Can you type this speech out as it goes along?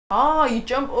Oh, you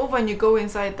jump over and you go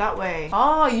inside that way.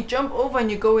 Oh, you jump over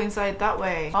and you go inside that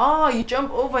way. Oh, you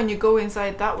jump over and you go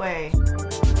inside that way.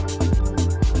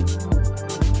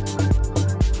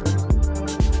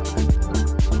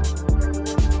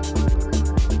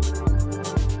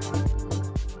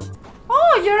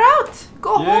 Oh, you're out!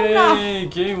 Go home now! Yay!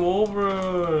 Game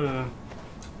over!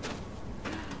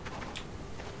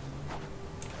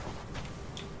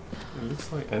 It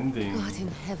looks like ending. What in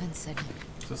heaven's name?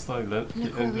 Just like the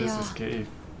endless escape.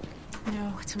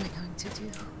 Yeah. What am I going to do?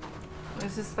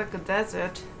 This is like a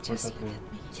desert. What's Just happening?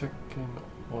 Check in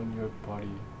on your body.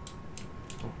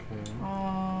 Okay. Oh.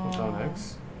 Hold down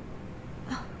X.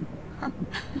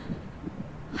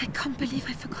 I can't believe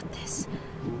I forgot this.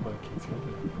 Ooh, I can feel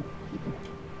it.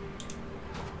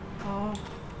 Oh.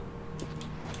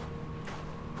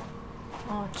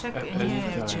 Oh, check in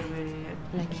here.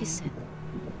 Like he said.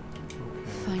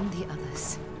 Okay. Find the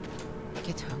others.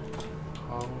 Get home.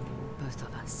 How? Both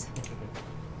of us.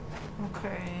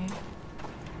 Okay.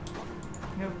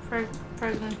 You're a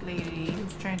pregnant lady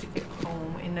who's trying to get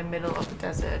home in the middle of the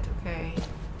desert, okay?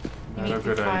 You Not a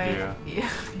good idea. Yeah,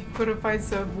 you gotta find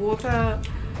some water,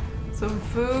 some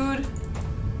food,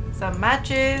 some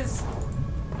matches.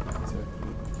 Exactly.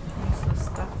 Useless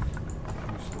stuff.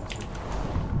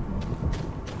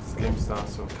 This game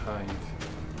sounds so kind.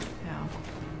 Yeah.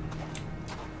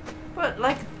 But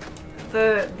like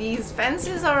these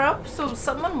fences are up, so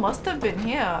someone must have been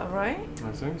here, right?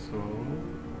 I think so.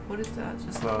 What is that?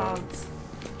 Just Cloud. clouds.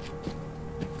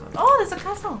 Oh, there's a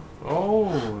castle. Oh,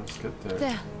 let's get there.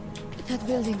 There. That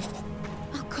building.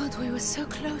 Oh God, we were so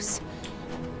close.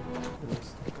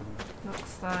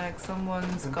 Looks like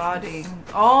someone's guarding.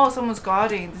 Oh, someone's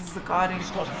guarding. This is the guarding.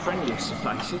 It's not friendly,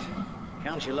 face it.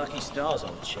 Count your lucky stars,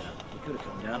 old chap. You could have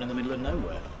come down in the middle of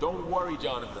nowhere. Don't worry,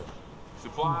 Jonathan.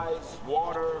 Supplies,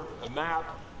 water, a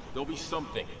map, there'll be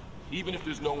something, even if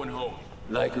there's no one home.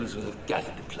 Locals will have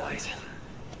gathered the place.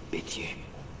 Bet you.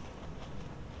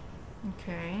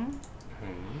 Okay.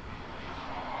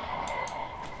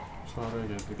 So how do I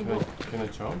get the can I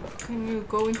jump? Can you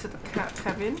go into the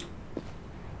cabin?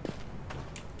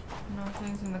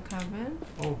 Nothing's in the cabin.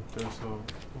 Oh, there's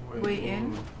a Way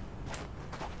in.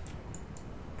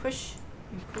 Push.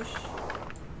 You push.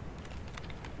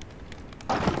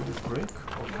 Break?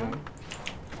 Okay.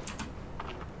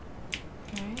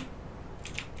 Okay.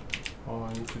 Oh,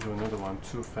 I need to do another one.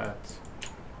 Too fat.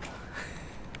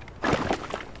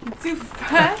 Too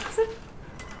fat?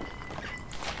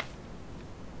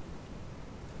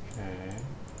 Okay.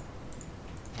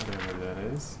 Whatever that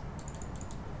is.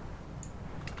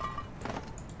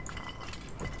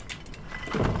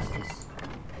 What's this?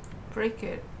 Break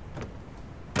it.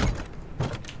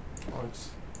 Oh, it's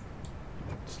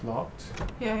locked?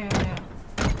 Yeah.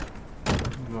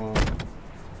 No.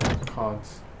 Can't.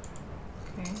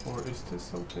 Okay. Or is this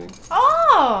something?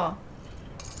 Oh!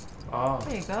 Ah.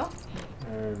 There you go.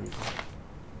 There we go.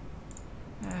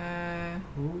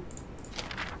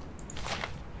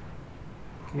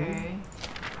 Okay.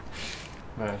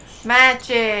 Match.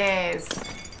 Matches!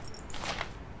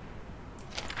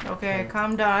 Okay,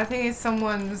 calm down. I think it's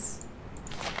someone's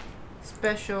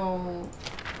special,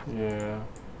 Yeah.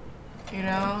 you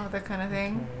know, that kind of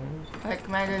thing. Okay. Like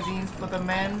magazines for the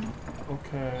men.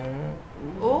 Okay.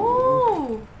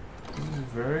 Ooh! This is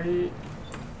very...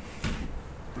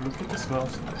 Look at the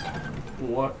smells.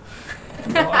 What?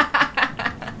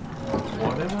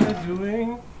 What am I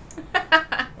doing?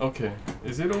 Okay.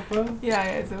 Is it open? Yeah,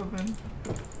 it's open.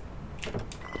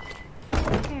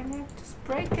 Okay, now just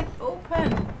break it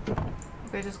open.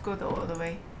 Okay, just go the other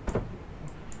way.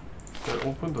 They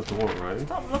opened the door, right?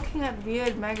 Stop looking at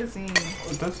weird magazines.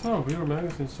 Oh, that's not a real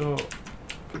magazine, so...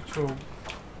 Picture of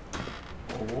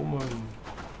a woman.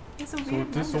 It's a So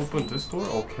weird this magazine. opened this door?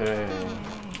 Okay.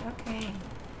 Okay.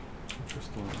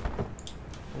 Interesting.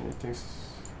 Anything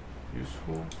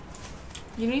useful?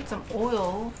 You need some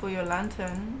oil for your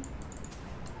lantern.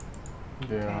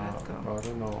 Yeah, let's go. I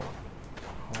don't know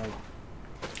how I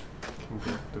can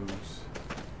get those.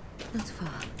 Not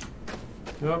far.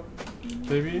 Yep,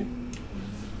 baby.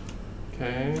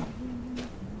 Okay.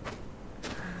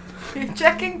 You're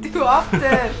checking too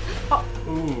often. Oh.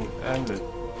 Ooh, and it.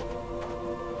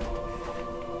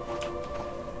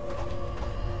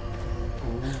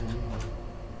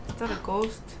 Is that a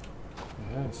ghost?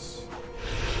 Yes.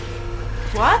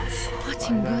 What? What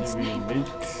in God's Finally name? we meet.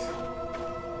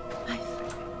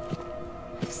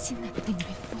 I've seen that thing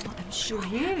before, I'm You're sure.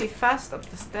 really fast up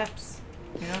the steps.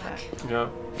 You know that? Yeah.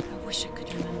 I wish I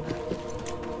could remember.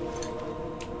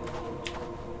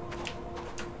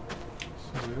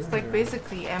 So It's like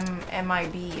basically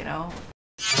MIB, you know?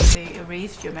 They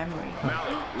erased your memory.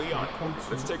 Malik, Leon,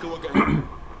 let's take a look ahead.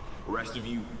 Rest of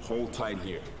you, hold tight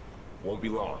here. Won't be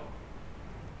long.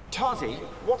 Tazi,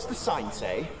 what's the sign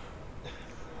say?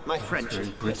 My French is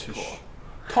British. poor.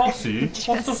 Tassie,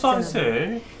 what's the sign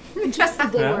say? Just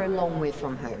that they Yeah. were a long way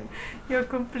from home. You're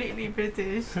completely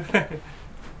British.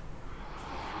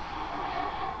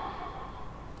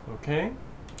 Okay.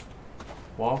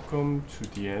 Welcome to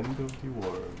the end of the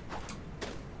world.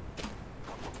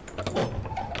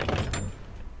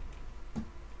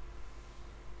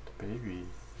 The baby.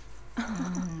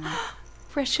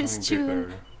 Precious Getting jewel.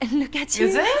 bigger. And look at you.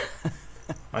 Is it?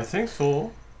 I think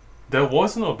so. There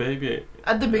was no baby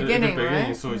At the beginning,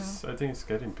 right? so it's. I think it's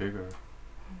getting bigger.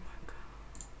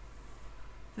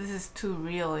 This is too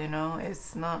real, you know?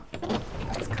 It's not...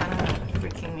 It's kind of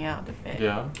freaking me out a bit.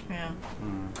 Yeah. Yeah.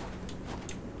 Mm.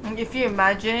 And if you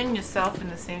imagine yourself in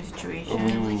the same situation...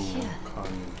 Ooh, here. can't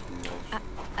imagine.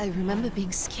 I remember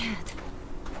being scared.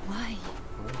 Why?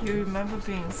 You remember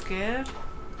being scared?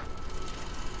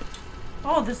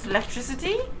 Oh, there's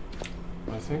electricity?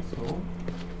 I think so.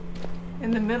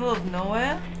 In the middle of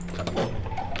nowhere?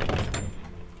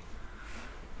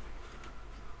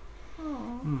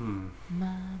 Hmm.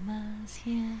 Mama's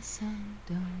here, so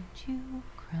don't you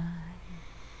cry.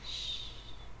 Shh.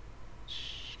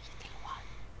 Shh, little one.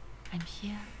 I'm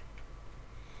here.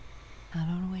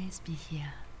 I'll always be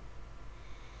here.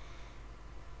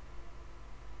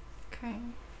 Okay.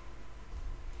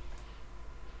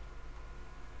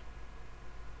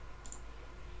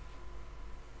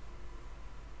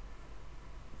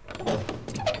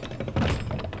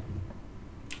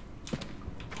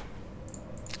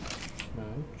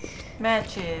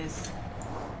 Matches.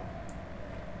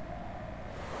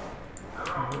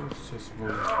 What's this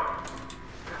one?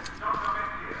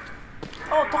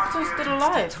 Oh, Doctor's still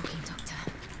alive. Talking, Doctor.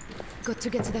 Got to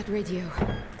get to that radio.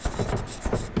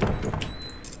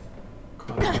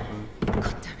 Can't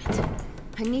God damn it.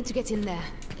 I need to get in there.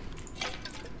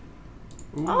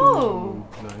 Ooh, Oh.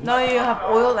 nice. Now you have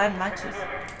oil and matches.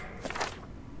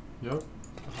 Yep.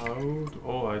 How?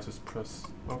 Oh, I just press.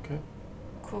 Okay.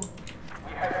 Cool.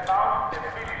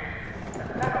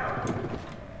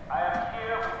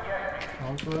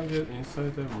 How do I get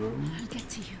inside the room? I'll get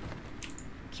to you.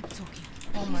 Keep talking.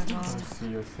 Oh my I god. see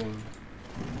your thing.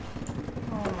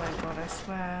 Oh my god, I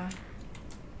swear.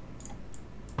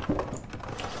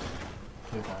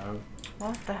 Get out.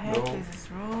 What the heck No. is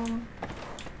this room?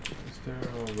 Is there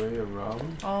a way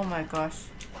around? Oh my gosh.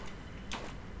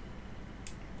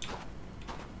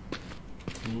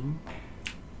 In?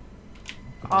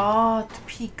 Oh, to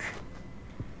peek.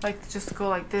 Like, just go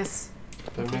like this.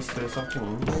 That means there's something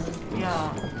in here?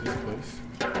 Yeah. In this place?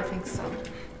 I think so.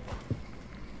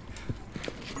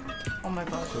 Oh my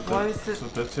god. So, Why is it? so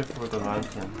that's it for the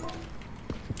lantern.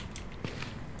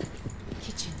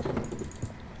 Kitchen.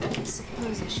 I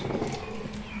suppose I should be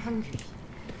hungry.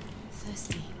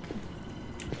 Thirsty.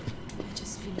 I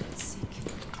just feel a bit sick.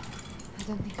 I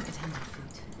don't think I could handle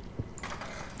food.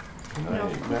 Can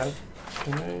No.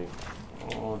 Can I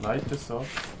light this up?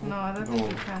 No, I don't think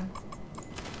you can.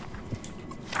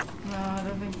 No, I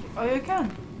don't think you... Oh, you can.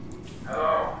 Can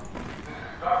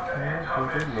I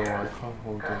hold it? No, I can't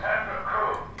hold it.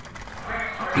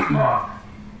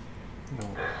 No.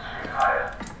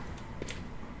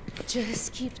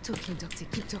 Just keep talking, Doctor.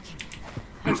 Keep talking.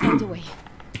 I'll find a way.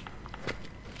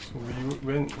 So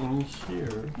we went in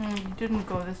here. You didn't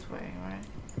go this way, right?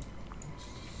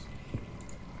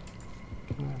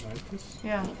 Can I light this?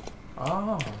 Yeah.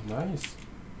 Ah, nice.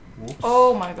 Whoops.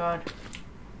 Oh my god.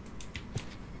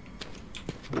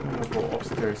 I'm gonna go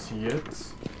upstairs yet.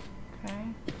 Okay.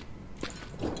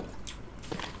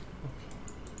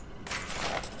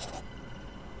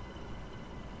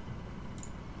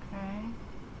 Okay.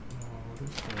 What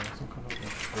is that? Some kind of a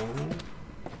phone?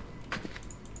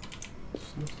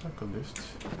 This looks like a lift.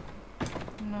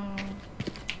 No.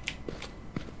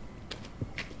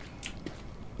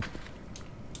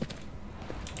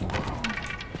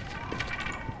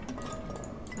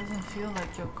 Doesn't feel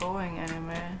like you're going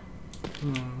anywhere.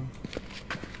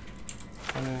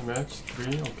 And match 3?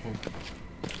 Okay.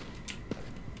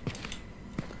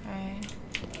 Okay.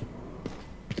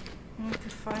 You need to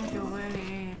find your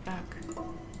way back.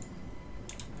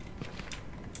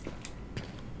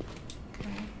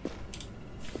 Okay.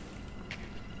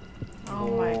 Oh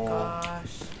my Whoa.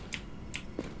 gosh.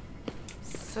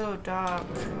 So dark.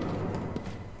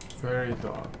 Very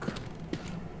dark.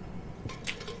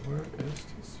 Where is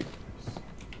this place?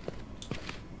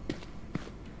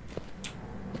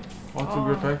 Oh,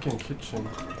 we're back in kitchen.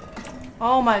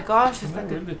 Oh my gosh, it's Can I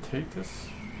like a... really take this?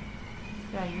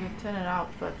 Yeah, you can turn it out,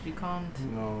 but you can't.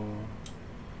 No.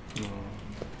 No.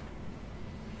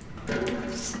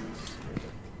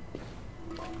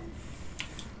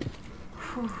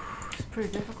 Whew, it's pretty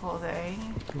difficult, eh?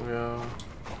 Yeah.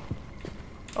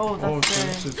 Oh, Oh, that's so it.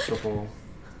 this is double.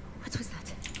 What was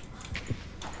that?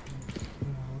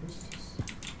 What is this?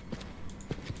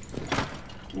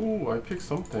 Ooh, I picked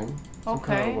something. Some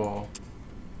Okay. kind of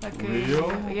Like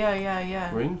Wheel?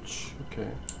 yeah. a winch.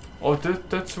 Okay. Oh,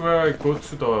 that's where I go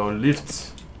to the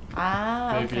lift.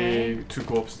 Ah, Maybe okay. to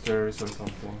go upstairs or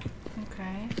something.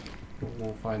 Okay.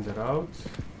 We'll find it out.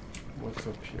 What's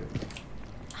up here?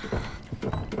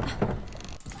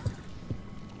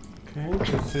 Okay,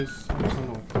 this is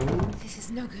open. This is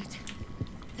no good.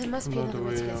 There must be another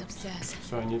way to get upstairs.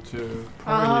 So I need to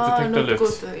probably need to take the not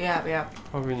lift. good. Yeah.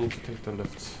 Probably need to take the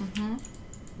lift. Mm-hmm.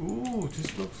 Ooh,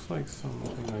 this looks like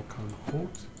something I can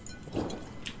hold.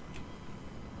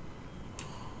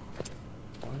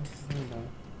 Why is that?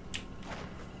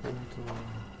 Hold the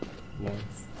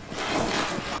lens.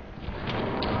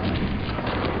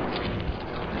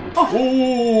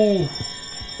 Oh!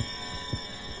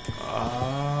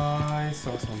 I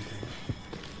saw something.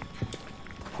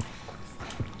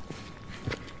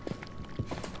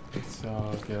 Let's get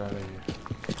out of here.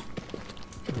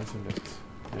 There's a lift.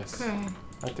 Yes. Okay.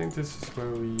 I think this is where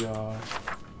we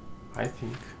I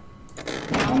think.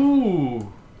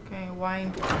 Ooh! Okay,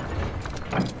 wind.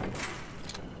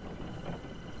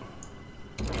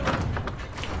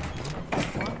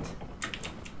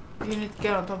 What? You need to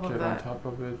get on top of Get that. on top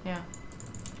of it. Yeah.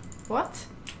 What?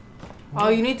 Oh,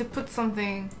 you need to put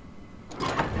something.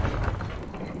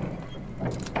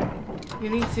 You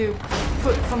need to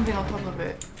put something on top of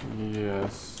it.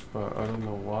 Yes, but I don't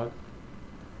know what.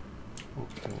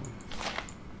 Okay.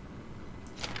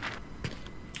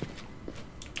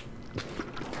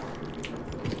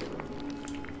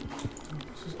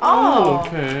 Oh!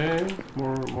 Okay.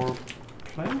 More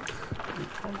plank.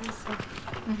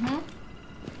 Mm-hmm.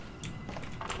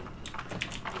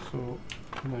 So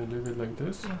can I leave it like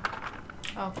this?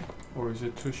 Yeah. Okay. Or is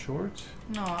it too short?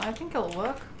 No, I think it'll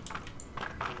work.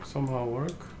 Somehow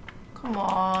work? Come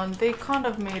on, they can't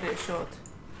have made it short.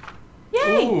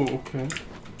 Yay! Oh, okay.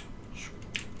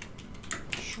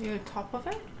 You're on top of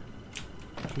it?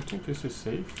 Do you think this is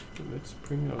safe? Let's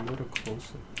bring it a little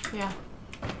closer. Yeah.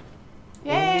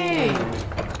 Yay!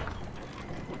 Oh.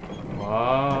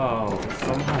 Wow, it's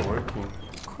somehow working.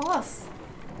 Of course.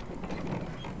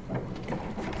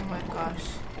 Oh my gosh.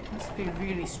 Must be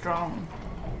really strong.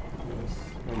 Yes,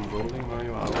 I'm rolling my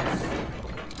mouse.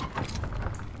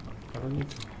 I don't need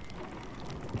to.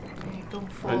 Okay,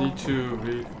 don't fall. I need to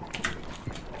read.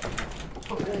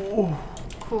 Okay. Oh,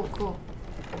 Cool.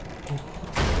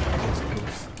 that's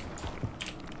close.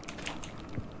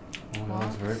 Oh, that was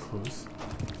What? very close.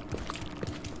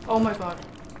 Oh my god.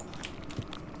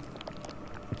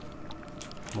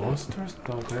 Monsters?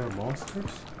 No, they're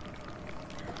monsters?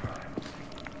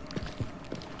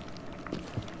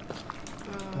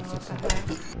 What the heck?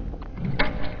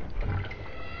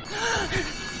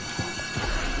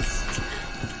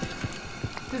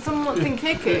 Did something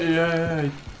kick it? Yeah,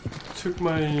 it took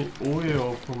my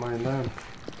oil for my lamp.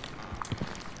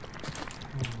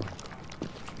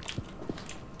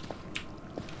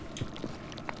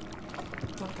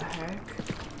 What the heck?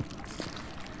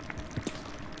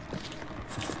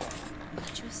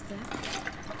 Just that.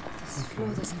 This floor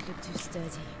doesn't look too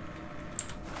sturdy.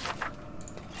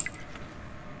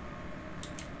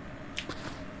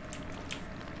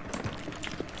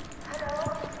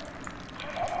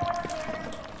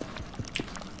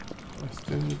 I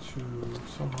still need to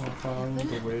somehow find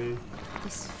the way.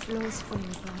 This floor is falling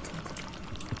apart.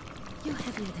 You're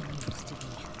heavier than you used to be.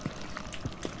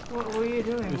 What were you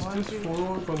doing? Is Why this did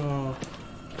floor gonna...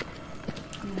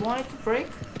 you want it to break?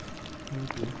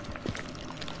 Maybe.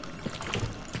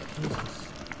 What is this?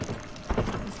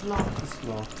 It's locked. It's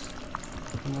locked.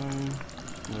 Can I...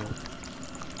 No.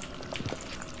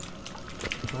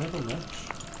 Do I have a match?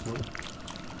 No.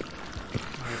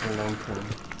 I have a lantern.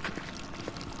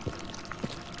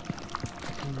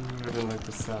 I don't like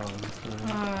the sound.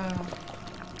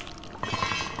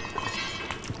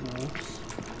 Right? Oops.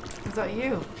 Is that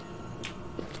you?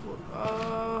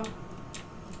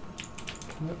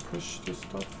 Can I push this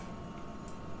stuff?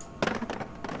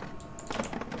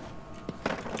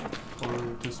 Or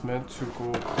this meant to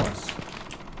go across?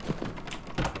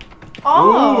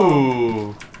 Oh!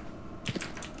 Ooh!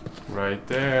 Right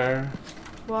there.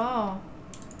 Wow.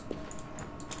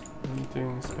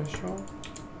 Anything special?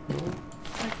 No?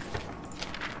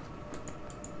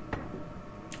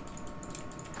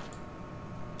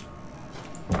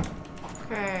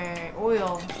 Okay,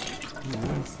 oil.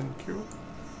 Nice, thank you.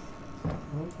 Oh,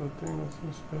 I think that's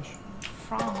special.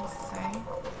 France, eh?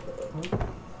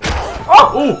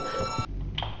 Oh! Oh!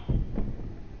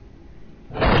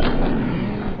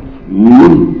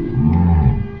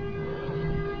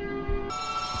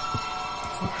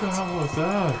 What the hell was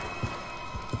that?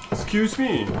 Excuse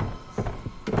me.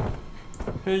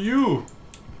 Hey, you.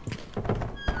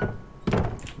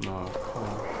 No, come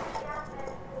on.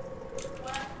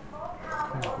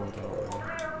 Can't go that way.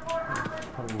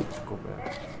 Probably need to go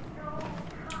back.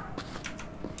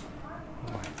 Oh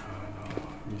my god, no.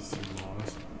 We see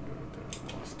monsters. There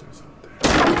are monsters out there.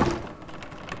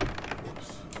 Oops.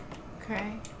 Okay.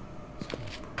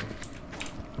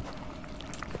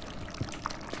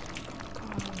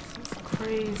 God, this is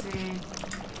crazy.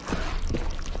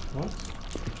 What?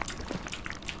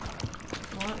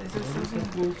 What is this? What is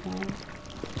Something? happening?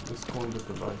 Let's go under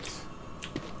the lights.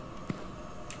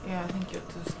 Yeah, I think you're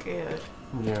too scared.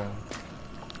 Yeah.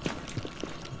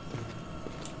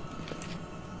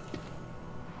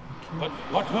 But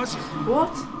what was it?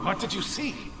 What? What did you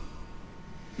see?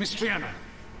 Miss Triana?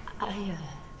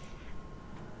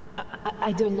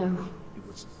 I don't know. It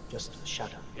was just a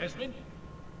shadow. Yasmin?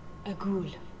 A ghoul.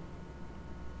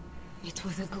 It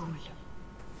was a ghoul.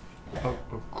 A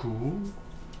ghoul?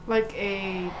 Like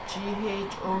a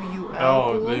Ghoul?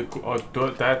 Oh,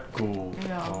 that ghoul.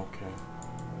 Yeah. Oh, okay.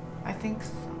 I think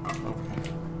so.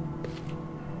 Okay.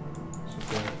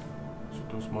 So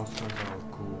those monsters are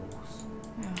ghouls.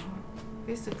 Yeah.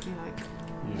 Basically like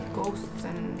Yeah. ghosts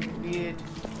and weird.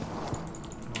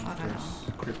 I don't know.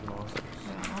 Monsters, creepy monsters.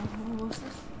 Yeah. What was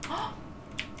this?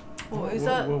 Oh, is What-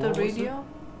 that what the was it? radio?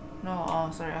 No,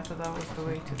 oh sorry, I thought that was the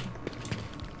way to.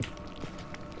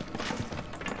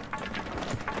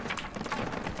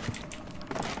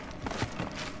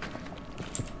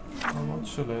 How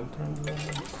much a lantern do I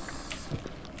have?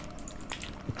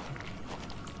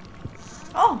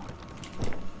 Oh!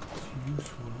 It's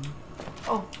useful.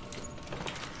 Oh.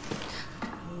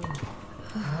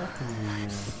 What happened in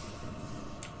here?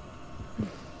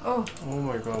 Oh. Oh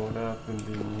my god, what happened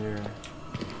in here?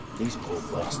 These poor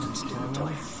bastards didn't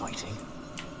die fighting.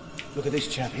 Look at this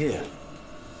chap here.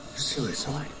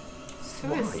 Suicide.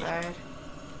 Suicide?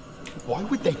 Why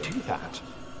would they do that?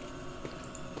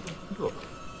 Look,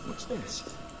 what's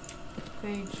this?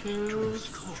 They drew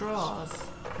straws.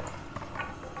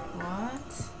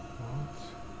 What?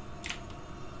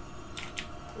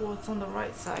 What's on the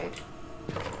right side?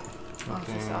 Oh,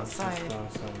 just outside.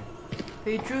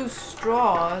 They drew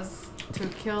straws to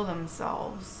kill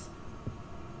themselves.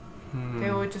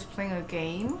 They were just playing a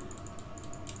game?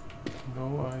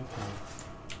 No idea.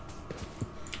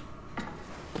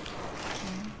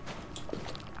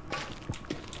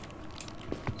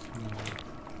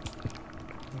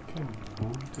 I can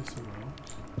move this around.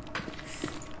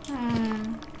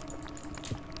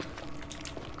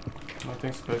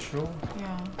 Nothing special?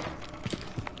 Yeah.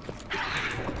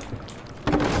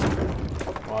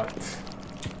 What?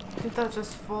 Did that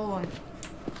just fall on?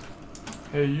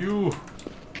 Hey, you!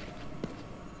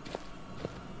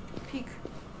 Peek.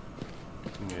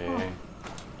 Yeah.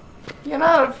 You're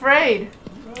not afraid!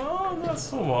 No, not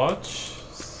so much.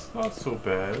 It's not so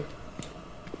bad.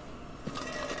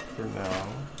 For now.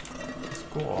 Let's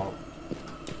go up.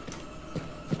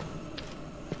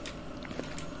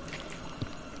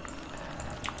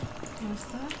 What's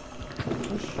that?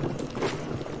 Push.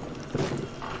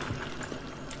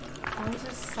 Why does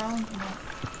it sound like...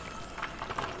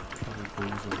 Probably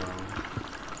goes around.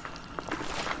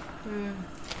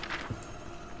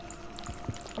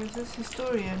 Where's this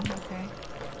historian? Okay.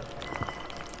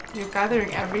 You're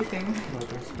gathering everything.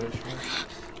 Nothing special.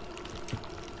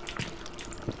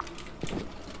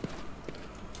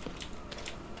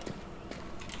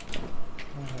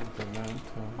 I have the lantern.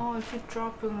 Oh, if you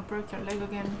drop, you're gonna break your leg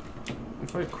again.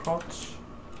 If I crouch,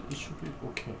 it should be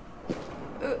okay.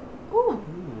 Ooh! Ooh,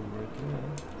 right there.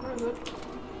 Very good.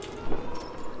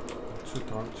 Too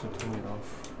dark to turn it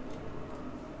off.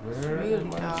 It's Where really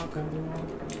am I dark. standing now?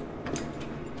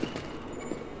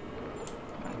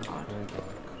 Oh my god. Very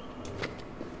dark.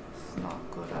 It's not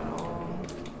good at all.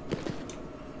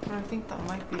 But I think that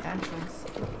might be the entrance.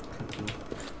 Could be.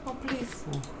 Oh, please.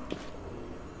 Ooh.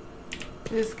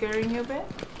 Is it scaring you a bit?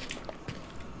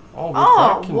 Oh, we're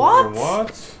Oh, back in what? here.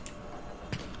 What?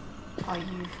 Are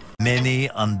you... Many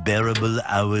unbearable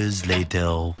hours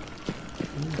later. Can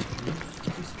you use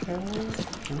this camera?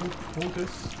 Can you pull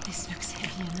this? This looks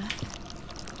heavy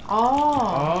enough. Oh!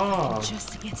 Ah, Just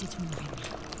to get it moving.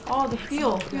 Oh, the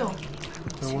feel.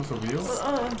 there was a wheel?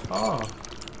 Uh, Ah.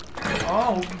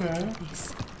 Ah, okay.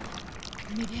 This.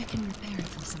 Maybe I can repair it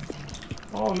or something.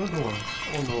 Oh, another one.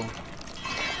 Oh no.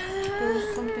 there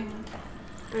was something...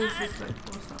 There's this like...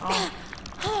 Oh.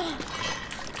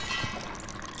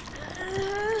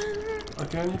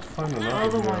 think I need to find another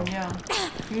Another wheel. one, yeah.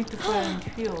 You need to find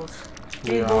wheels.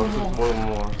 Yeah, one just more. one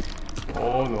more.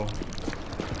 Oh no.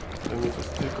 Let me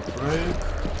just take a break.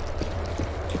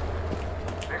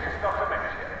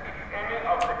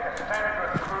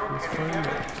 Let's find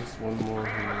just one more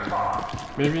here.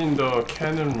 Maybe in the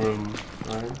cannon room,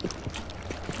 right?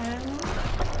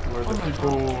 Where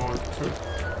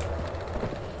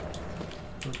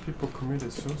the people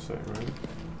committed suicide, right?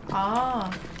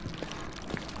 Ah.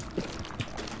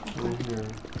 In here.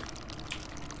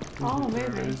 Oh,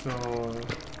 maybe. There is a...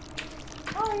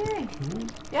 Oh, yay.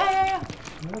 Yeah. Yeah.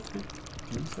 Can I take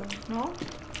Deja? No?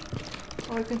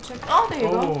 Oh, I can check. Oh, there you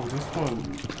go. Oh, this one,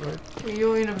 right?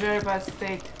 You're in a very bad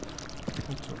state.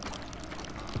 That's okay.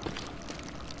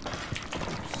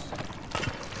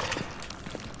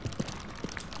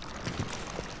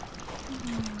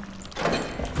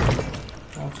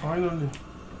 Oh, finally.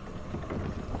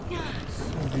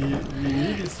 So we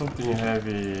needed something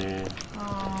heavy in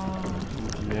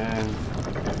the end.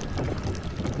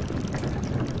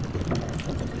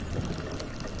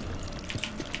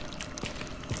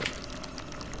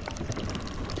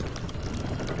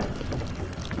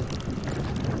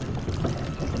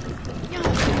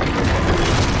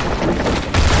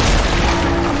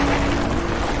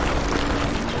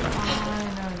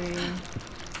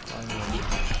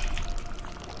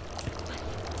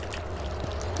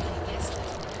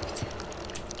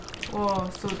 Oh,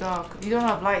 so dark. You don't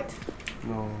have light.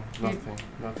 No, nothing.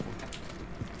 Let's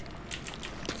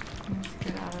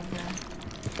get out of there.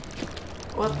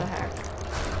 What the heck?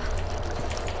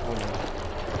 Oh, no.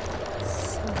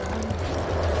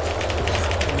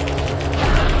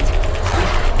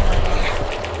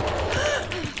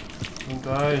 Don't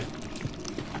die.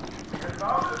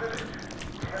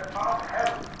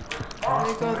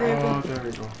 There you go. Oh, there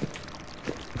we go.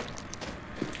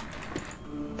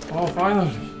 Oh,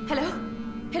 finally.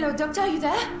 Hello, Doctor, are you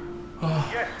there?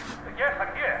 Yes,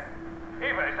 I'm here.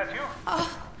 Ava, is that you? Oh,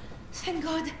 thank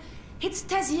God. It's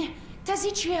Tazi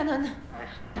Trianon.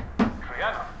 Miss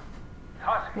Trianon?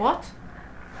 Tazi? What?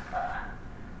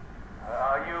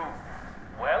 Are you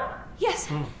well? Yes.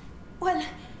 Well,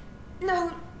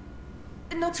 no,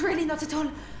 not really, not at all.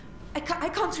 I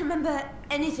can't remember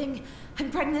anything.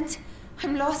 I'm pregnant.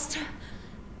 I'm lost.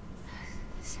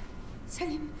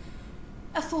 Salim,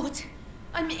 a fort.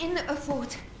 I'm in a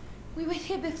fort. We were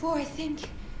here before, I think.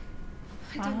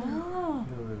 I don't know.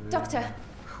 Doctor,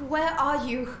 where are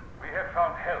you? We have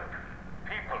found help.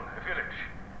 People, a village.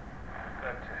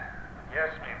 But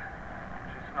Yasmin,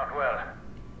 she's not well.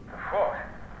 The fort.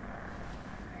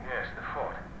 Yes, the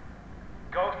fort.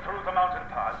 Go through the mountain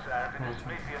pass, and it is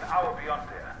maybe an hour beyond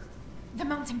there. The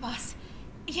mountain pass.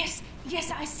 Yes,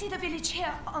 I see the village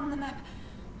here on the map.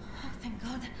 Oh, thank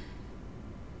God.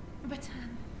 But,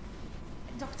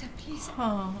 Doctor, please.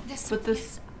 But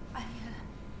this...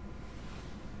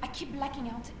 I keep blacking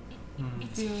out. It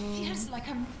feels like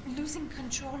I'm losing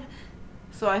control.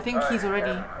 So I think he's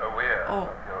already... I am aware of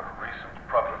your recent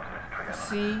problems, Miss Trianon.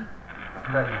 See?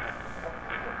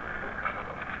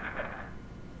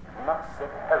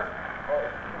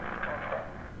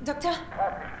 Doctor?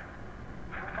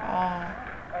 Oh.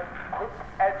 As quick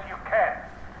as you can.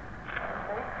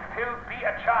 Still be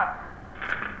a chance.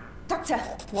 Doctor!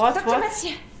 What? Dr.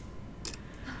 Messier!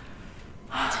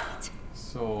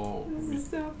 So... This is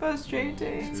so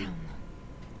frustrating.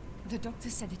 The doctor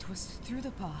said it was through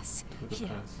the pass. Here,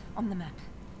 pass. on the map.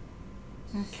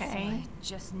 Okay. So I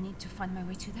just need to find my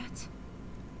way to that.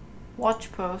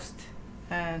 Watch post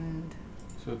and...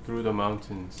 So through the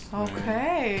mountains.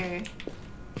 Okay. Right?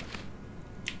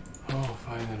 Oh,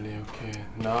 finally, okay.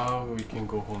 Now we can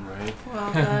go home, right?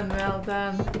 Well done, well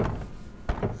done.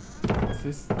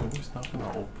 This door's not gonna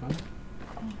open.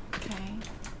 Okay.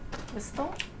 This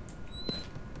door?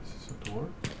 This is a door?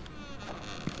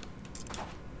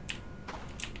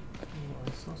 Oh, I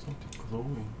saw something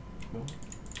glowing. No?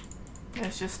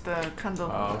 It's just the candle.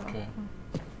 Ah, okay.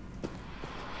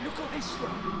 Look at this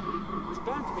one. There's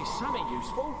bound to be something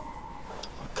useful.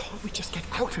 Oh, can't we just get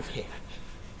out of here?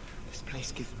 This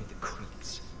place gives me the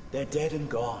creeps. They're dead and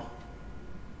gone.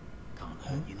 Can't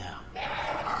hurt you now.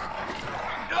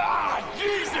 Ah,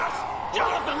 Jesus!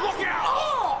 Jonathan, look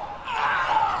out!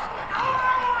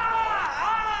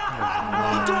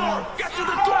 The door! Get to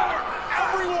the door!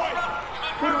 Everyone!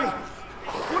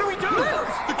 What do we do?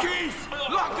 The keys!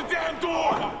 Lock the damn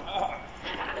door!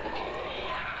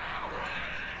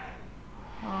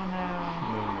 Oh no.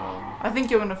 No. I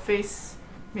think you're gonna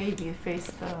maybe face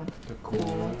the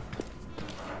cool.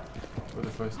 For the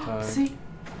first time. See?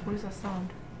 What is that sound?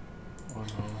 Oh no.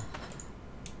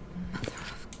 Mother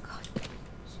of God.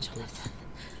 Jonathan.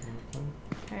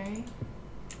 Okay.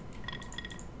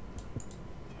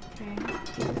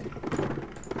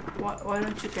 Why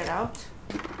don't you get out?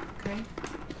 Okay.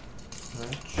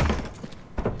 Match.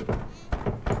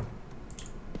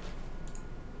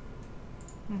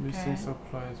 Missing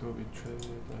supplies will be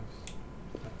traded as.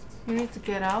 You need to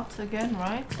get out again,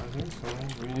 right? I think so.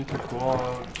 We need to go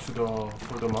out to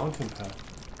for the mountain path.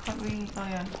 Can't we? Oh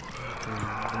yeah.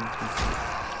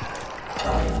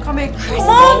 Okay, it's coming. Come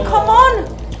on! Come on!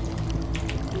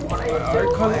 What are you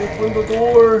doing? I can't open the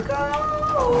door.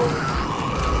 Go!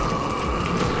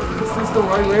 Is this the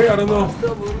right way? I don't know.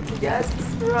 Yes,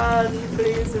 run!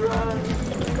 Please run!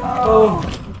 Go!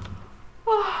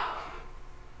 Oh.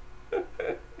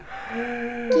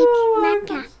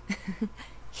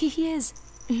 He is.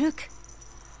 Look.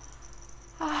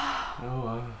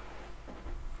 Oh,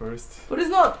 first. But it's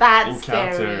not that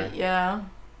encounter. scary. Yeah.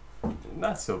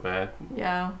 Not so bad.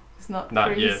 Yeah. It's not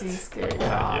crazy yet. Scary.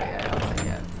 Not yet. Yeah, not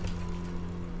yet.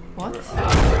 What?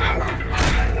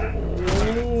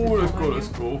 Oh, let's go. Let's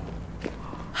go.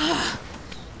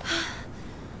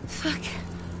 Fuck.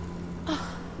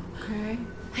 Okay.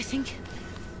 I think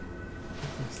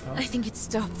it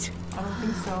stopped. I don't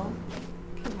think so.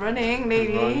 Keep running,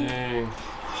 lady. Running.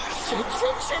 Shit.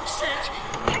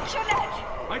 Get your neck.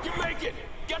 I can make it.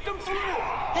 Get them through.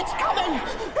 It's coming!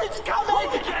 It's coming!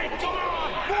 Hold the gate. Come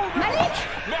on. Move. Malik!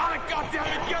 Malik,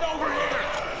 goddammit, get over here.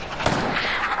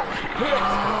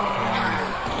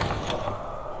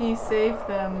 He saved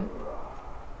them.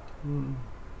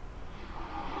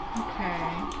 Okay.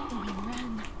 We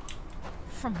ran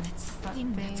from that thing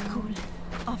that's cool.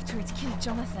 After it killed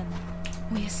Jonathan,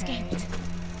 we escaped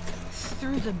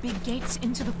through the big gates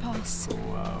into the pass. Go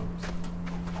out.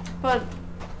 But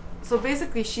so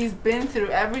basically, she's been through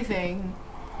everything,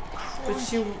 but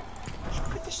she. Look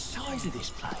at the size of this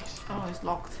place. Oh, it's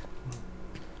locked.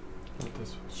 Not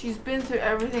this way. She's been through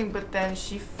everything, but then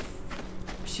she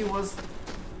was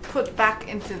put back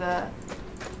into the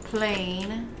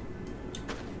plane.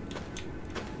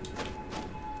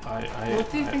 What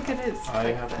do you think it is?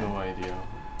 I have no idea.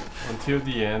 Until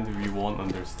the end, we won't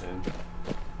understand.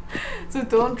 So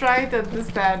don't try to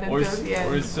understand until the end.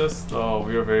 Or it's just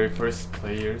we are very first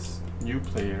players, new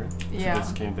player to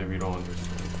this game that we don't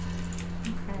understand.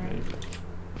 Okay. Maybe.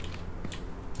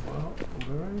 Well,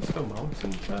 where is the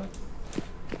mountain path?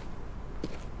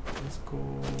 Let's go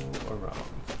around.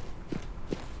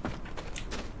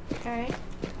 Okay.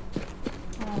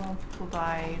 Oh, people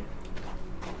died.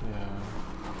 Yeah.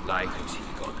 Legacy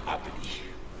God Abdi.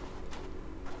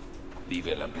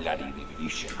 Vive la bloody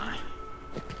revolution.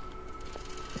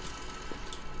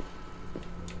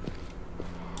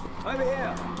 Over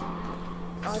here.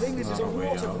 I think this is a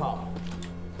water pump.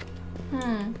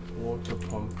 Water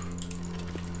pump.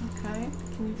 Okay.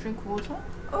 Can you drink water?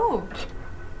 Oh.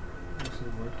 Is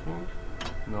it working?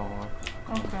 No.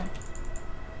 Okay.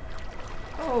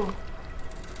 Oh.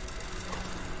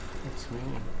 It's me.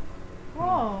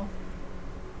 Whoa.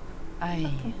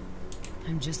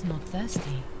 I'm just not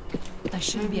thirsty. I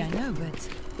should be, I know, but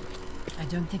I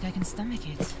don't think I can stomach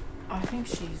it. I think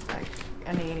she's like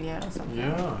an alien or something.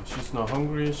 Yeah, she's not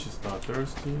hungry, she's not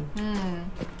thirsty.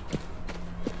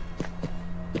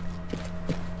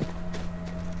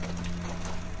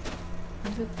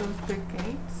 Is it those big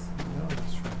gates? Yeah,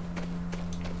 that's right.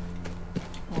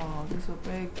 Wow, these are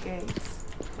big gates.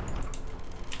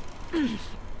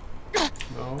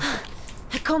 No,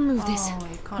 I can't move this. Oh,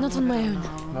 you can't Not move on my it own.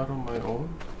 now. not on my own.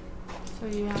 So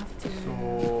you have to.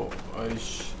 So I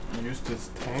use this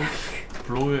tank,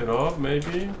 blow it up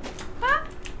maybe. I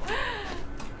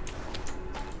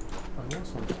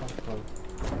was on top of.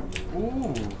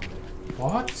 Ooh,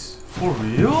 what? For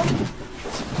real?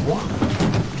 What?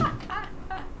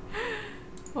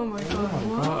 Oh my god. Oh my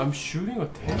what? god! I'm shooting a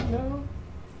tank now.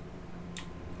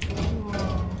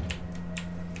 Whoa.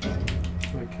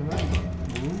 Wait, can I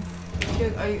move?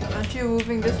 Aren't you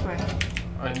moving this way?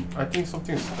 I think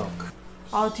something's stuck.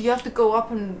 Oh, do you have to go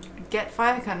up and get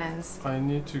fire cannons? I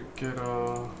need to get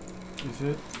a. Is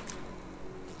it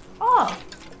Oh.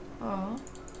 Oh.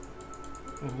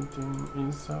 anything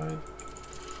inside?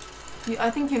 I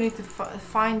think you need to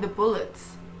find the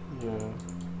bullets. Yeah.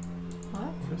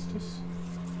 What? What is this?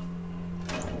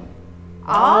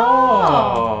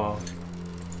 Oh.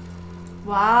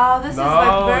 Wow, this is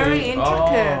like very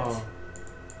intricate. Oh.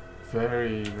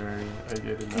 Very, very. I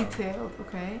get it now. Detailed,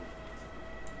 okay.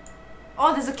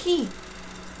 Oh, there's a key.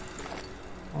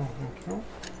 Oh, thank you.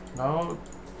 Now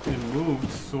it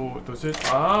moves, so does it?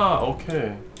 Ah,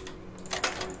 okay.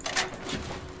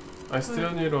 I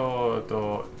still need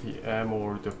the ammo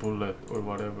or the bullet or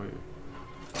whatever.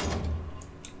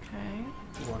 Okay.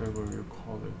 Whatever you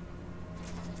call it.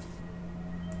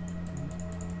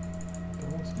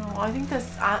 No, I think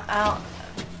that's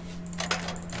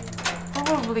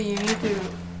Probably you need to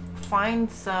find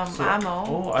some ammo.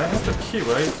 Oh, I have the key,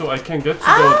 right? So I can get to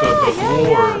the yeah,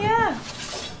 board. yeah.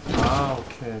 Ah,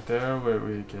 okay. There where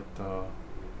we get the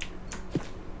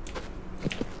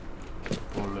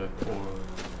bullet or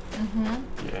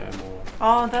the ammo.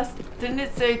 Oh, didn't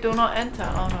it say do not enter?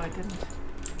 Oh no, it didn't.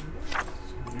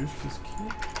 So use this key.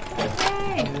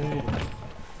 Okay.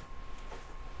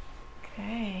 Okay.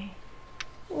 Okay.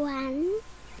 One.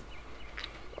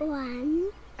 One.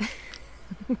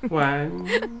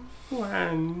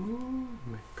 Oh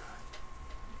my god.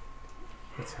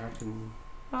 What's happening?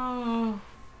 Oh.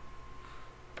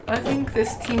 I think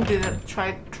this team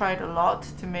tried a lot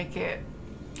to make it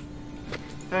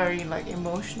very like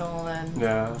emotional and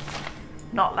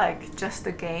not like just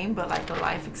a game but like a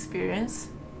life experience.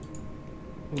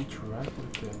 Interact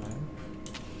with the lamp.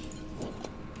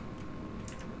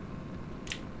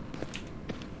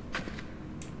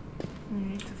 You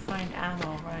need to find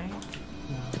ammo, right?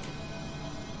 Yeah.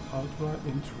 How do I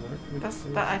interact with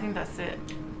it? I think that's it.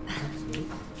 That's it?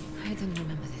 I don't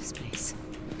remember this place.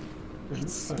 It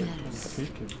looks like I can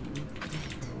take it.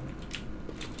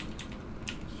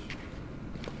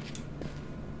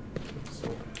 So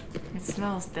bad. It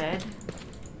smells dead.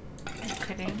 Are you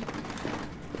kidding?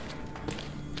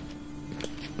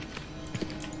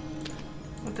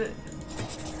 What the?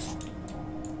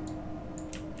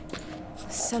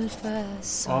 Sulfur,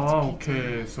 salt. Oh,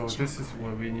 okay. So this is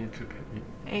what we need to pay.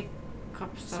 8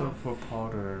 cups of sulfur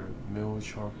powder, mill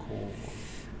charcoal,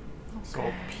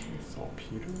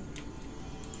 saltpeter.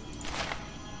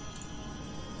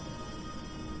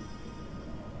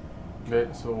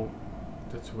 So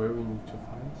that's where we need to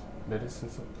find medicine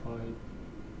supply.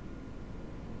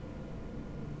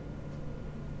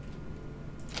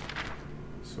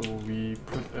 So we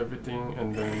put everything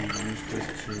and then use this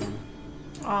to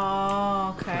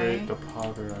create the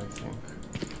powder, I think.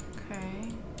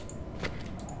 Okay.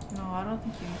 No, I don't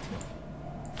think you need to.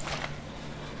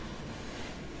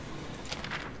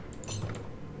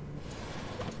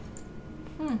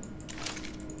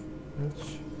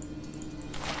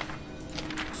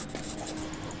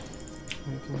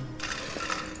 Anything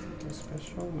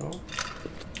special? No.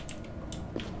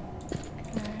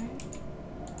 Okay.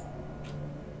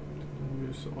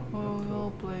 Use on Oil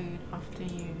blade after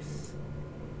use.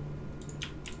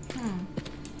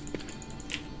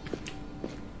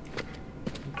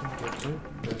 Okay,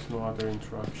 there's no other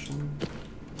interaction.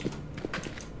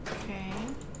 Okay.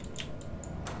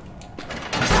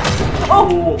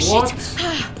 Oh, what?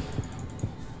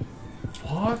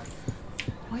 What?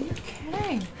 Are you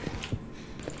kidding?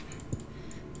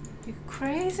 You're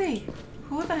crazy.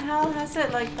 Who the hell has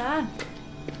it like that?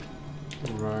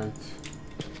 Right.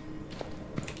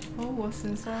 Oh, what's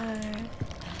inside?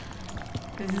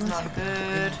 This is not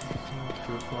good.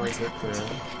 Before I get there.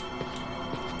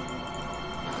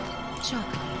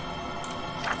 Charcoal.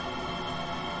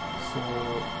 So,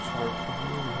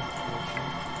 charcoal.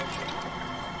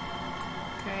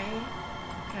 Okay.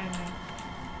 Okay.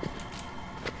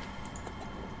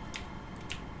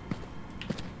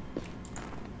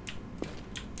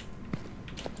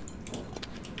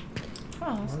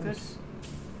 Oh, that's good.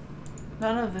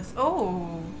 None of this.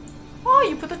 Oh! Oh,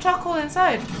 you put the charcoal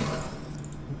inside.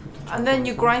 And then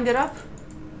you grind it up.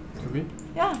 Do we?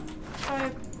 Yeah. Try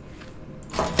it.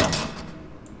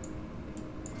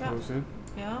 Yeah. Close it.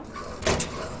 Yeah.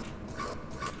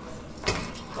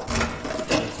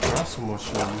 Espresso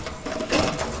machine.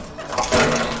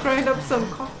 Grind up some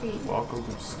coffee. Welcome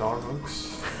to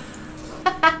Starbucks.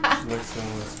 Like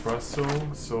some espresso,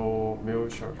 so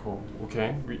milk charcoal.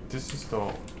 Okay, this is the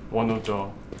one of the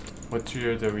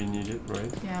material that we needed,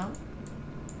 right? Yeah.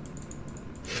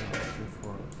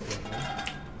 Before.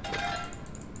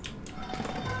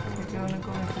 Do you want to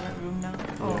go into that room now?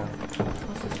 Oh, Yeah.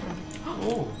 what's this room?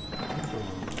 Oh,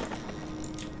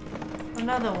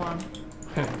 Another one.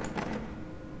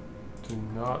 do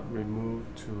not remove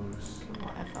tools.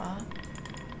 Whatever.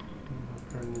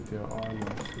 Apparently there are no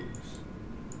tools.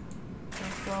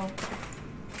 Let's go.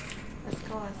 Let's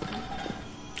go, I think.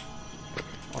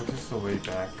 Oh, this is the way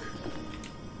back.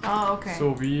 Oh, okay.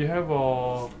 So we have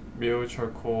a milk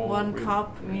charcoal. 1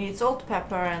 cup. We need salt,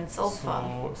 pepper, and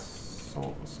sulfur.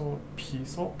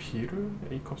 Saltpeter?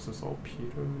 8 cups of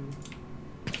saltpeter.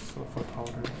 Sulfur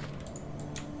powder.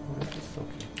 What is this?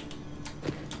 Okay.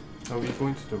 Now we go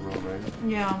into the room, right?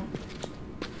 Yeah.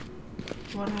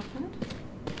 What happened?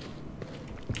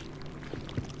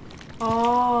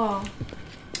 Oh.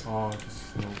 Oh, this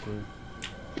is no good.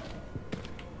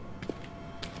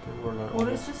 They were like, What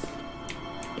is this? is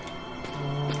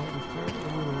there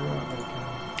anywhere I can...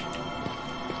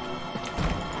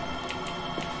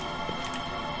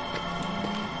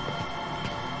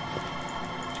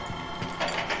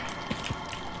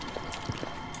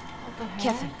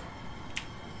 Careful.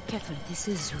 Careful, this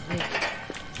is really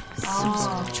some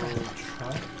sort of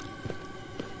trap.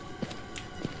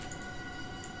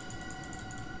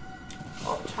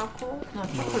 Oh, charcoal? No,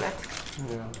 chocolate.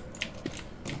 Yeah.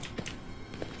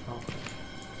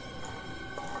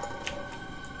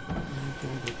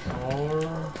 Anything the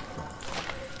drawer.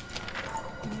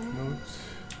 Notes.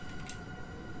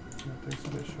 Nothing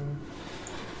special.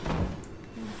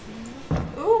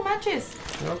 Ooh, matches!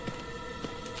 Yep.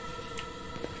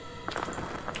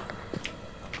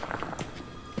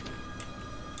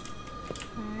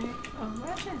 Oh,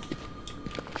 matches.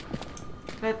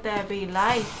 Let there be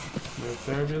light. Let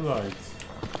there be light.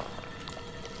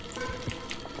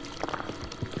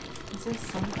 Is there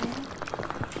something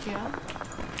here?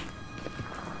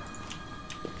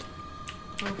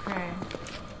 Okay.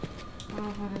 What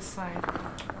over this side?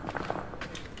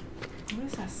 What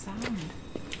is that sound?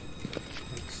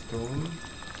 Like stone.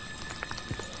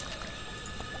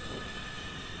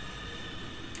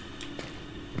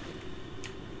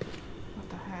 What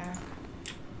the heck?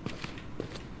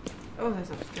 Oh,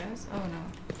 there's upstairs. Oh no.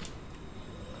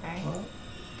 Okay. What?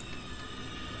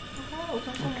 Okay,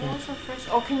 open some walls of fresh.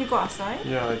 Oh, can you go outside?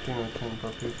 Yeah, I think I can,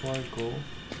 but before I go,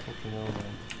 okay, never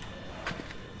mind.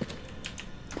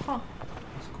 Huh.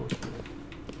 Let's go here.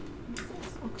 What's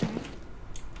this? Okay.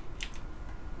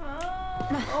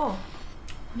 Oh.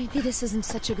 Maybe this isn't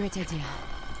such a great idea.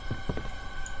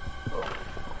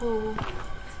 Cool.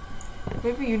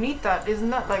 Maybe you need that. Isn't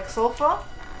that like sulfur?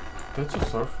 That's a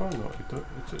sulfur? No,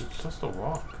 it's just a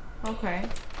rock. Okay.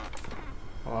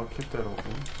 Well, I'll keep that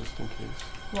open, just in case.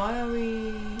 Why are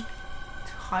we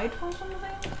to hide from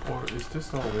something? Or is this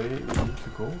the way we need to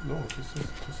go? No, this is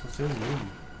just the same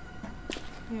room.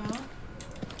 Yeah.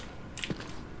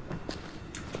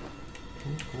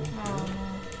 Can you go No, here?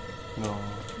 no.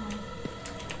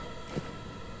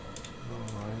 No.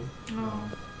 Right? No.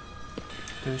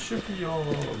 There should be a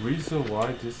reason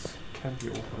why this can be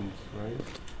opened, right?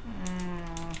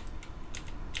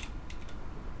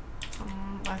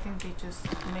 I think they just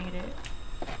made it.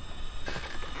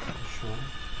 Sure.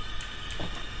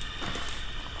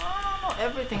 Oh,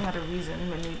 everything had a reason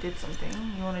when we did something.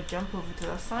 You want to jump over to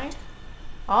that side?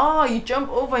 Oh, you jump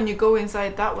over and you go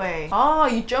inside that way. Oh,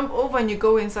 you jump over and you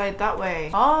go inside that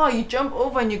way. Oh, you jump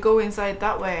over and you go inside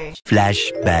that way.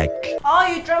 Flashback. Oh,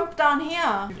 you jump down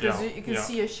here. Because Yeah, you can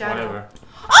see your shadow. Whatever.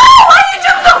 Oh, why you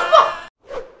jump so far?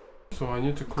 So I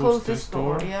need to close this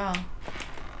door? Yeah.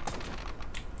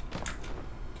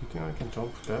 Do you think I can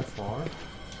jump that far?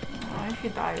 Oh, if you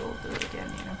die, we'll do it again,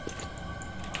 you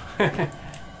know.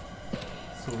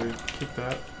 So we keep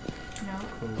that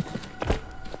closed.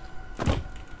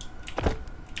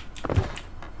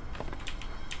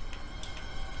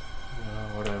 Yeah,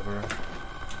 whatever.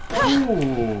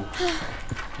 Oh!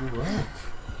 You're right.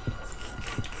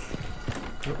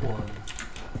 Good one.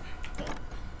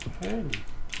 Okay.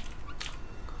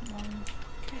 Come on.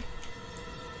 Okay.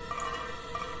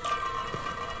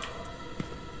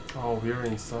 Oh, we're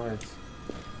inside.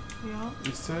 Yeah.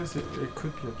 It says it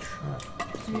could be a trap.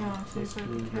 So Yeah, so you let's gotta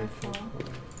be careful.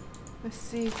 Let's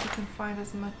see if we can find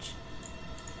as much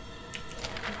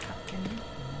as we can.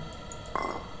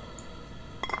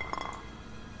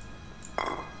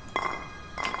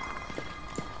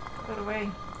 Put it away.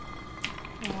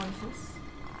 Oh, what is this?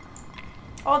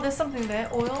 Oh, there's something there.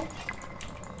 Oil.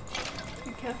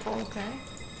 Be careful, okay.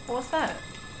 What's that?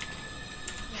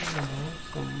 I don't know,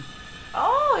 some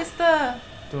Oh, it's the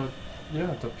the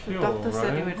pill, doctor right?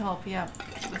 said it would help. Yeah,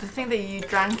 the thing that you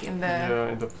drank in the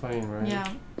in the plane, right?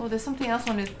 Yeah. Oh, there's something else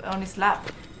on his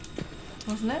lap,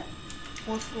 wasn't it?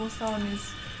 What's that on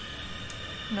his?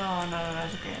 No,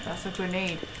 that's okay. That's a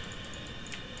grenade.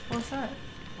 What's that?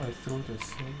 I threw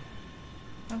this in.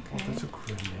 Okay. Oh, that's a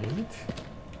grenade?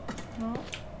 No.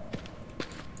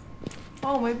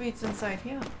 Oh, maybe it's inside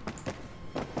here.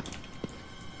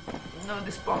 No,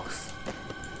 this box.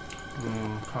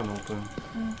 Can't open.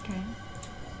 Okay.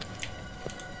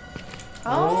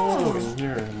 Oh, in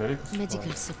here, medical supplies.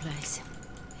 Medical supplies.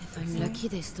 If I'm lucky,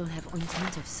 they still have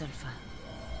ointment of sulfur.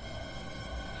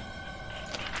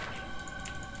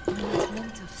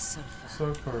 Ointment of sulfur.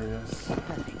 Sulfur, yes.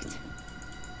 Perfect.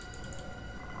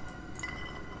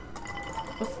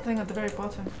 What's the thing at the very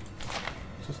bottom?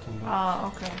 Just a minute. Ah,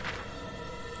 okay.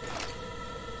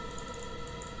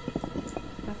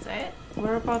 That's it?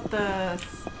 Where about the...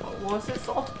 What was it?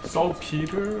 Salt?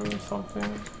 Saltpeter or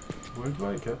something? Where do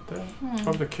I get that?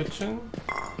 From the kitchen?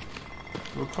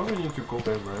 We'll probably need to go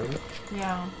back, right?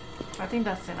 Yeah. I think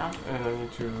that's enough. And I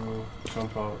need to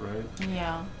jump out, right?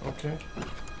 Yeah. Okay.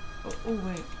 Oh,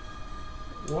 wait.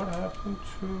 What happened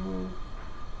to...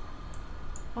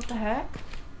 What the heck?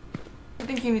 I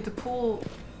think you need to pull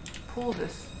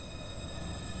this.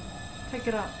 Pick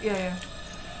it up. Yeah.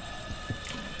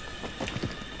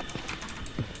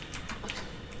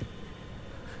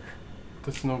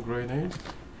 There's no grenade?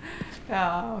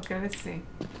 Yeah, okay, let's see.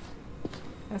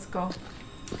 Let's go.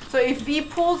 So if he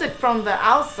pulls it from the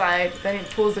outside, then it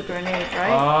pulls the grenade,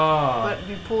 right? Ah. But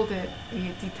we pulled it,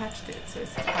 we detached it, so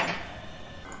it's fine.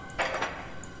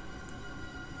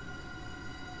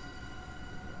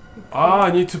 Ah,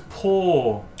 I need to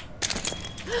pull.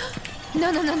 No.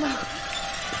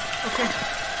 Okay.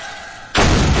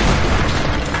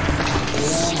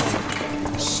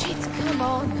 Shit, come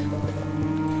on.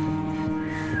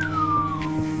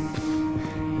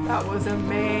 That was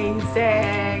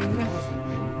amazing.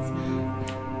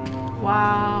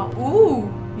 Wow.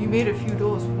 Ooh, you made a few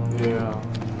doors. Yeah.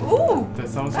 Ooh. That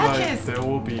sounds matches. like there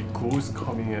will be ghosts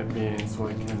coming at me, so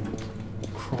I can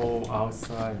crawl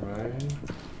outside, right?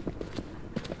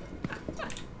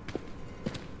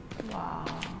 Wow.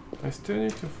 I still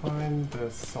need to find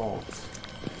the salt.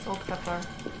 Salt pepper.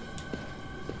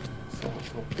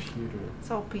 Saltpeter.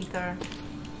 Saltpeter.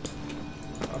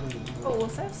 I don't know. Oh,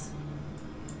 what's this?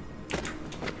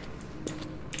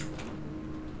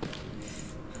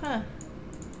 Huh.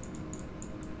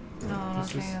 No,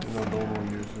 This nothing is else. no normal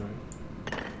use, right?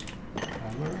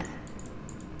 Hammer.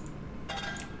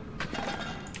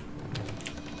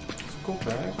 Let's go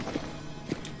back.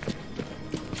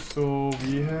 So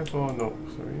we have no,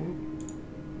 sorry.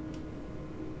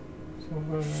 So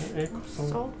egg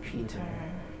Saltpeter.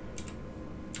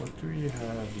 What do we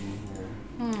have in here?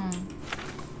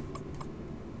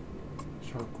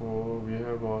 Charcoal. We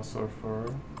have sulfur.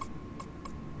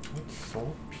 What's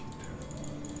saltpeter?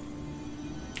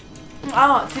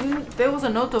 Ah, there was a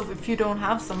note of if you don't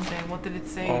have something. What did it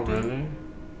say? Oh, really?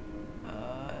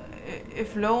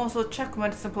 If low, also check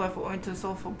medicine supply for ointment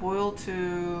sulfur. Boil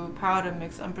to powder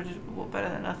mix. Unpredictable, better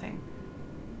than nothing.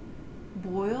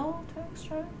 Boil to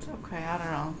extract? Okay, I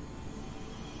don't know.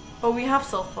 But we have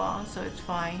sulfur, so it's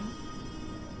fine.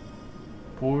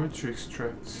 Boil to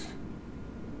extract.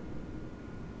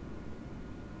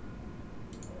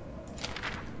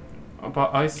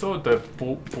 But I saw the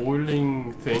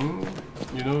boiling thing.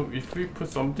 You know, if we put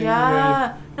something Yeah,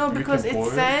 here, no, because it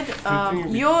said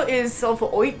we- your is sulfur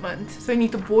ointment, so you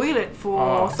need to boil it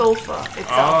for sulfur itself.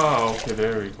 Ah, okay,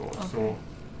 there we go. Okay. So.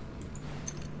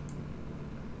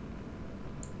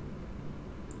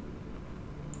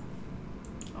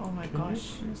 Oh my Can gosh.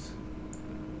 you please-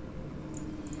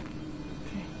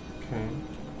 Okay. Okay.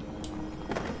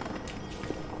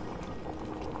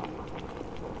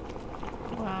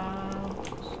 Wow.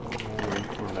 So we'll wait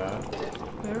for that.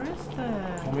 Where is the?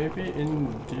 Or maybe in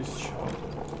this shop.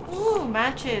 Ooh,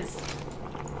 matches.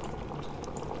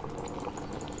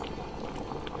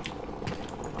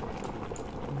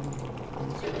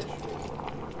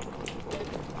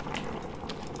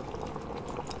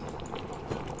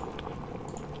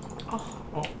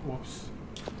 Oh, whoops.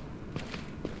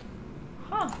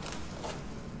 Huh.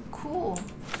 Cool.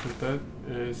 So that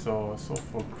is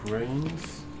sulfur grains.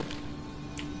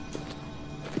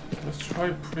 Let's try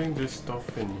putting this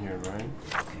stuff in here, right?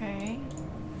 Okay.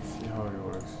 See how it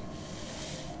works.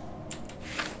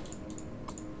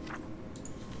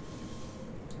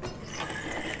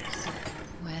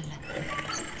 Well,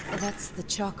 that's the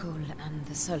charcoal and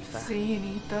the sulfur. See, you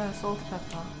need the salt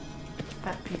pepper.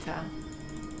 Peter.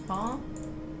 Huh?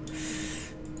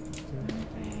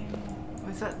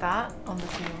 Was that on the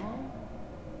table?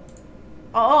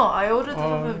 Oh, I ordered a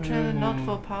little bit of trailer, not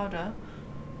for powder.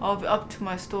 I'll be up to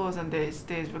my stores and they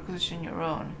stays requisition your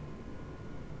own.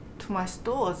 To my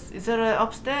stores? Is it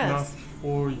upstairs? Not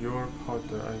for your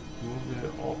powder. I moved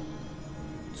it up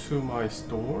to my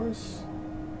stores.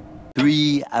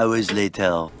 3 hours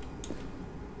later.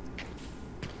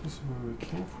 This is where we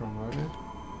came from, right?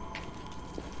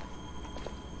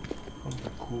 From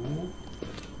the cool.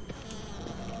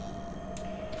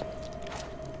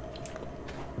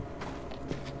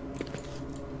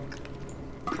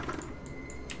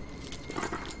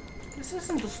 This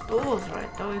isn't the stores,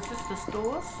 right though? Is this the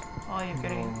stores? Oh, you're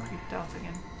getting creeped out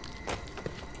again.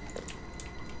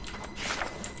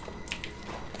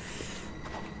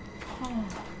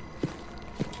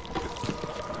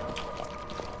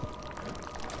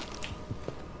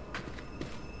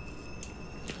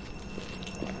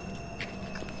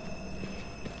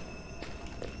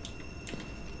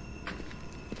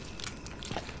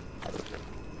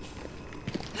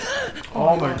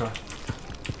 Oh my god.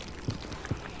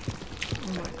 Oh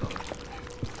my god.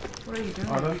 What are you doing?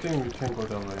 I don't think we can go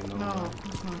that way, no. No,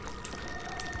 it's not.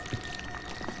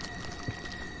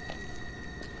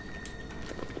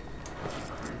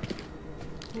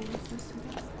 What was this?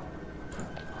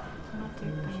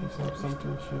 have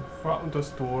something here. Found the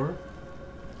store.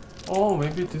 Oh,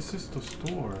 maybe this is the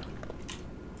store.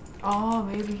 Oh,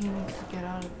 maybe he needs to get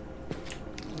out of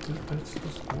That's the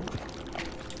store.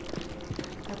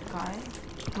 that guy.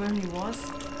 Where he was.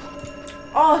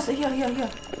 Oh, so here.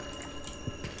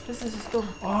 This is the store.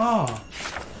 Ah!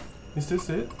 Is this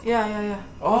it? Yeah.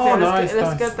 Oh, okay, nice, let's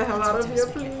nice. get the hell out of here,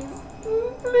 please.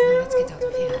 Now let's get out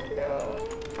of here.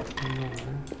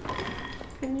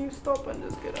 Can you stop and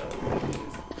just get out of here,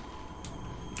 please?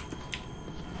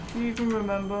 Do you even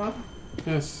remember?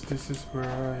 Yes, this is where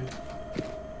I...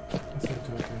 Yes, I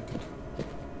do. Get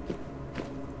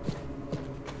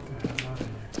the hell out of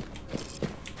here.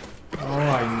 Oh,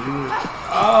 I knew it.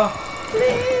 Ah!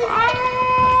 Please! I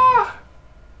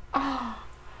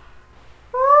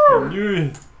knew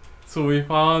it! So we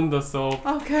found the soap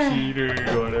Okay. heater,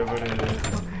 whatever it is.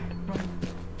 Okay, run.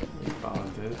 We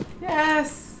found it.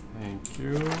 Yes! Thank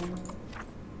you.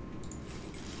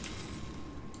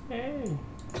 Hey!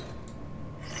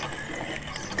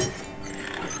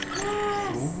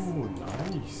 Ooh,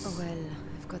 nice. Oh well,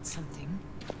 I've got something.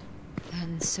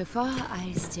 And so far,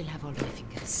 I still have all my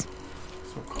fingers.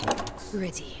 So complex.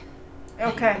 Ready.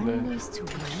 Okay. Almost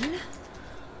win.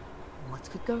 What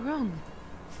could go wrong?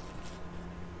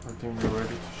 I think we're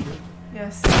ready to shoot.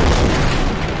 Yes. Oh!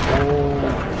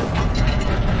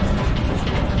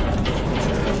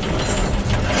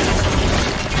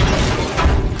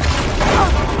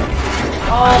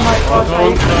 Oh my god, are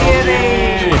you Don't tell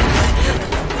kidding? me!